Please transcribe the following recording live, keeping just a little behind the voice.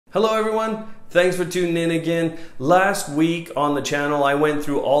Hello everyone, thanks for tuning in again. Last week on the channel I went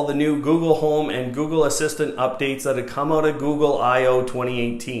through all the new Google Home and Google Assistant updates that had come out of Google I/O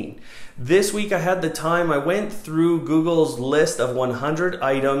 2018. This week I had the time, I went through Google's list of 100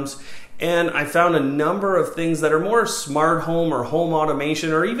 items and I found a number of things that are more smart home or home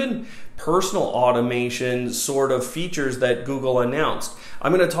automation or even personal automation sort of features that Google announced.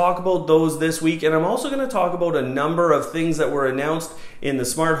 I'm going to talk about those this week, and I'm also going to talk about a number of things that were announced in the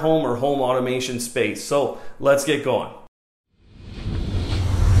smart home or home automation space. So let's get going.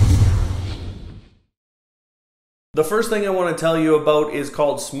 The first thing I want to tell you about is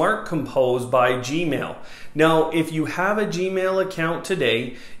called Smart Compose by Gmail. Now, if you have a Gmail account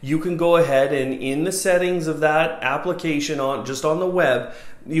today, you can go ahead and in the settings of that application just on the web,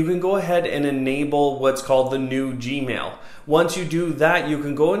 you can go ahead and enable what's called the new Gmail. Once you do that, you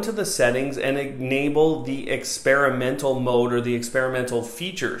can go into the settings and enable the experimental mode or the experimental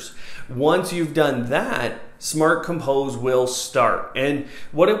features. Once you've done that, Smart Compose will start. And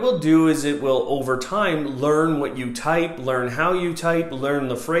what it will do is it will, over time, learn what you type, learn how you type, learn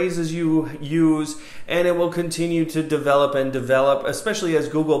the phrases you use, and it will continue to develop and develop, especially as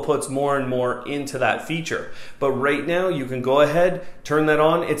Google puts more and more into that feature. But right now, you can go ahead, turn that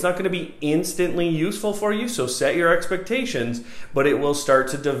on. It's not going to be instantly useful for you, so set your expectations, but it will start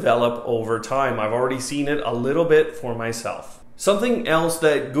to develop over time. I've already seen it a little bit for myself. Something else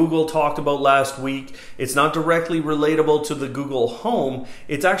that Google talked about last week, it's not directly relatable to the Google Home,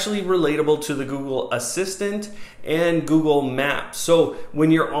 it's actually relatable to the Google Assistant and Google Maps. So when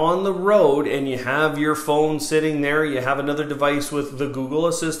you're on the road and you have your phone sitting there, you have another device with the Google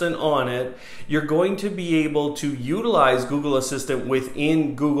Assistant on it, you're going to be able to utilize Google Assistant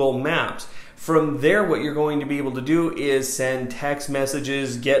within Google Maps. From there, what you're going to be able to do is send text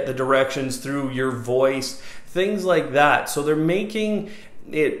messages, get the directions through your voice, things like that. So they're making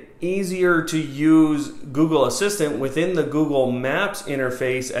it easier to use Google Assistant within the Google Maps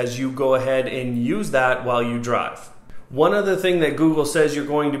interface as you go ahead and use that while you drive. One other thing that Google says you're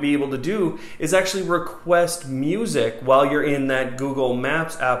going to be able to do is actually request music while you're in that Google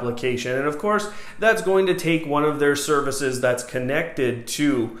Maps application. And of course, that's going to take one of their services that's connected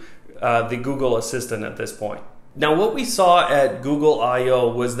to the Google Assistant at this point. Now, what we saw at Google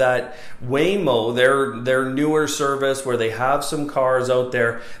I/O was that Waymo, their newer service where they have some cars out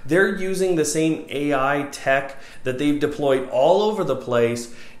there, they're using the same AI tech that they've deployed all over the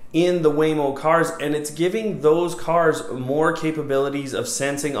place in the Waymo cars, and it's giving those cars more capabilities of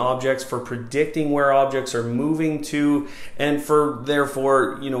sensing objects, for predicting where objects are moving to, and for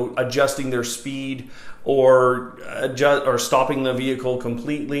therefore, adjusting their speed or stopping the vehicle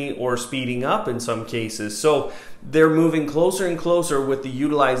completely or speeding up in some cases. So they're moving closer and closer with the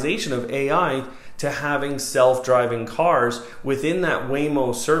utilization of AI to having self-driving cars within that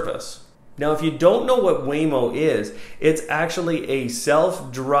Waymo service. Now, if you don't know what Waymo is, it's actually a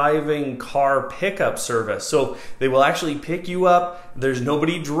self-driving car pickup service. So they will actually pick you up, there's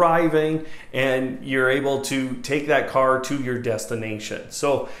nobody driving, and you're able to take that car to your destination.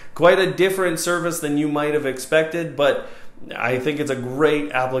 So quite a different service than you might have expected, but I think it's a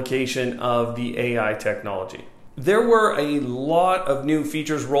great application of the AI technology. There were a lot of new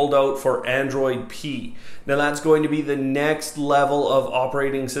features rolled out for Android P. Now that's going to be the next level of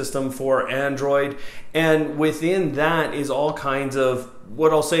operating system for Android, and within that is all kinds of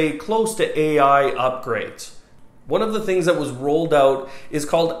what I'll say close to AI upgrades. One of the things that was rolled out is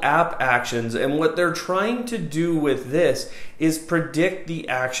called App Actions, and what they're trying to do with this is predict the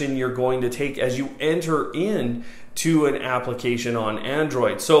action you're going to take as you enter in to an application on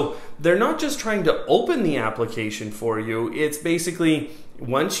Android. So they're not just trying to open the application for you, it's basically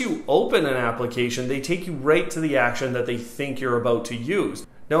once you open an application, they take you right to the action that they think you're about to use.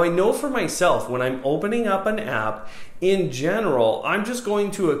 Now, I know for myself, when I'm opening up an app, in general, I'm just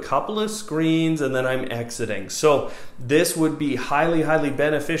going to a couple of screens and then I'm exiting. So this would be highly, highly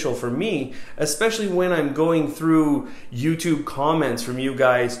beneficial for me, especially when I'm going through YouTube comments from you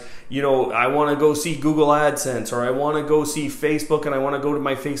guys. I want to go see Google AdSense, or I want to go see Facebook and I want to go to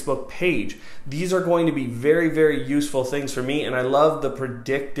my Facebook page. These are going to be very, very useful things for me, and I love the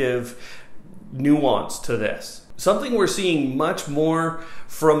predictive nuance to this. Something we're seeing much more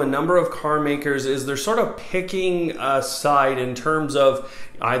from a number of car makers is they're sort of picking a side in terms of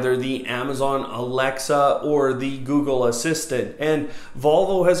either the Amazon Alexa or the Google Assistant. And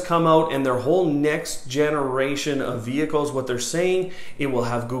Volvo has come out, and their whole next generation of vehicles, what they're saying, it will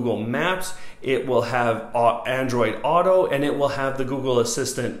have Google Maps, it will have Android Auto, and it will have the Google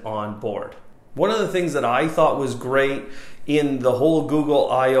Assistant on board. One of the things that I thought was great in the whole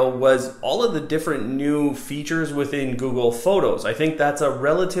Google I/O was all of the different new features within Google Photos. I think that's a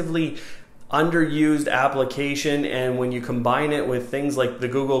relatively underused application, and when you combine it with things like the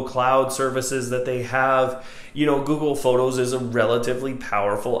Google Cloud services that they have, you know, Google Photos is a relatively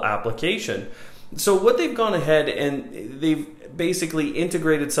powerful application. So what they've gone ahead and they've basically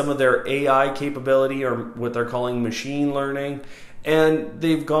integrated some of their AI capability, or what they're calling machine learning, and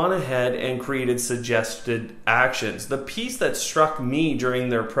they've gone ahead and created suggested actions. The piece that struck me during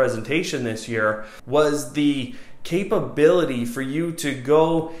their presentation this year was the capability for you to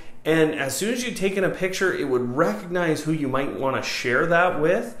go, and as soon as you'd taken a picture, it would recognize who you might want to share that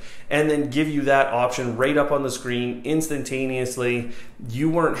with and then give you that option right up on the screen instantaneously.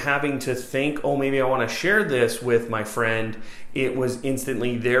 You weren't having to think, oh, maybe I want to share this with my friend. It was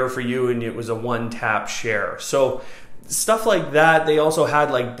instantly there for you, and it was a one-tap share. So stuff like that. They also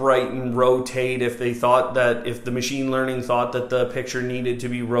had like brighten, rotate. If they thought that, if the machine learning thought that the picture needed to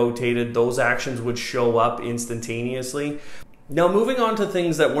be rotated, those actions would show up instantaneously. Now, moving on to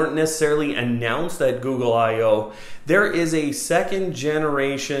things that weren't necessarily announced at Google I/O, there is a second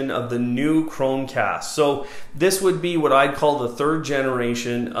generation of the new Chromecast. So this would be what I'd call the third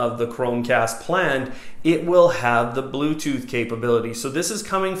generation of the Chromecast planned. It will have the Bluetooth capability. So this is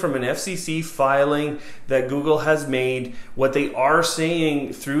coming from an FCC filing that Google has made. What they are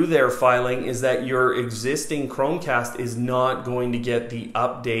saying through their filing is that your existing Chromecast is not going to get the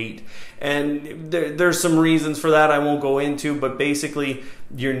update. And there's some reasons for that I won't go into, but basically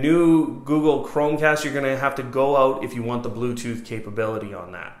your new Google Chromecast, you're going to have to go out if you want the Bluetooth capability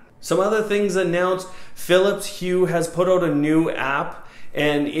on that. Some other things announced: Philips Hue has put out a new app,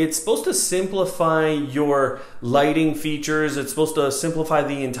 and it's supposed to simplify your lighting features. It's supposed to simplify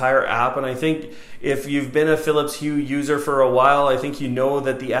the entire app. And I think if you've been a Philips Hue user for a while, I think you know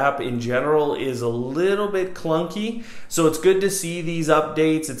that the app in general is a little bit clunky. So it's good to see these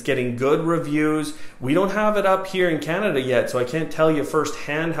updates. It's getting good reviews. We don't have it up here in Canada yet, so I can't tell you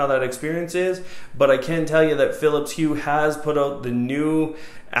firsthand how that experience is, but I can tell you that Philips Hue has put out the new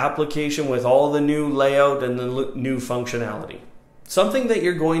application with all the new layout and the new functionality. Something that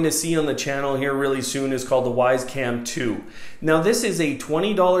you're going to see on the channel here really soon is called the WiseCam 2. Now this is a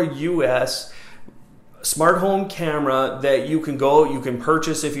 $20 US smart home camera that you can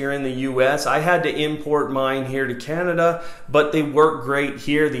purchase if you're in the US. I had to import mine here to Canada, but they work great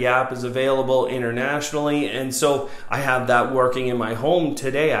here. The app is available internationally, and so I have that working in my home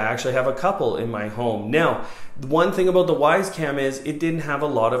today. I actually have a couple in my home. Now, the one thing about the WiseCam is it didn't have a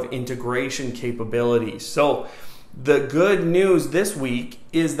lot of integration capabilities. So the good news this week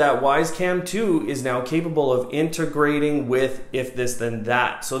is that WiseCam 2 is now capable of integrating with If This Then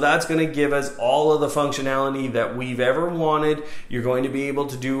That. So that's going to give us all of the functionality that we've ever wanted. You're going to be able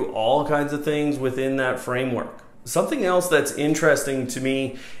to do all kinds of things within that framework. Something else that's interesting to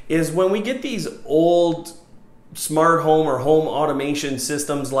me is when we get these old smart home or home automation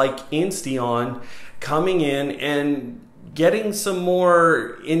systems like Insteon coming in and getting some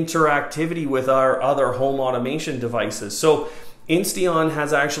more interactivity with our other home automation devices. So Insteon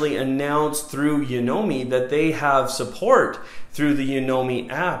has actually announced through Yonomi that they have support through the Yonomi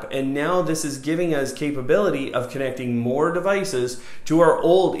app, and now this is giving us capability of connecting more devices to our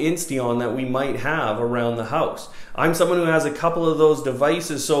old Insteon that we might have around the house. I'm someone who has a couple of those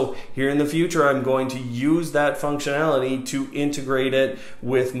devices, so here in the future I'm going to use that functionality to integrate it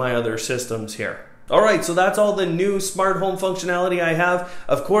with my other systems here. Alright, so that's all the new smart home functionality I have.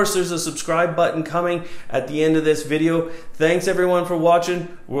 Of course, there's a subscribe button coming at the end of this video. Thanks everyone for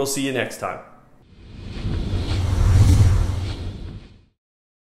watching. We'll see you next time.